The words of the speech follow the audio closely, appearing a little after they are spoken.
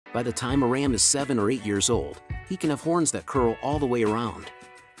By the time a ram is 7 or 8 years old, he can have horns that curl all the way around.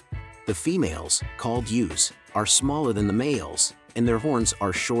 The females, called ewes, are smaller than the males, and their horns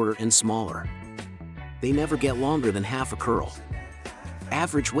are shorter and smaller. They never get longer than half a curl.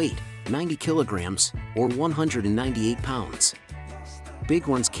 Average weight, 90 kilograms, or 198 pounds.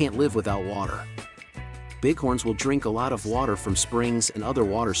 Bighorns can't live without water. Bighorns will drink a lot of water from springs and other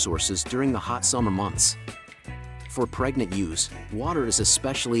water sources during the hot summer months. For pregnant ewes, water is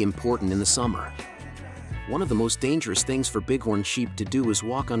especially important in the summer. One of the most dangerous things for bighorn sheep to do is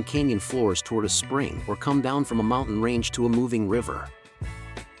walk on canyon floors toward a spring or come down from a mountain range to a moving river.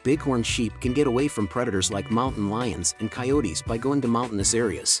 Bighorn sheep can get away from predators like mountain lions and coyotes by going to mountainous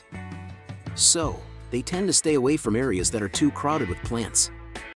areas. So, they tend to stay away from areas that are too crowded with plants.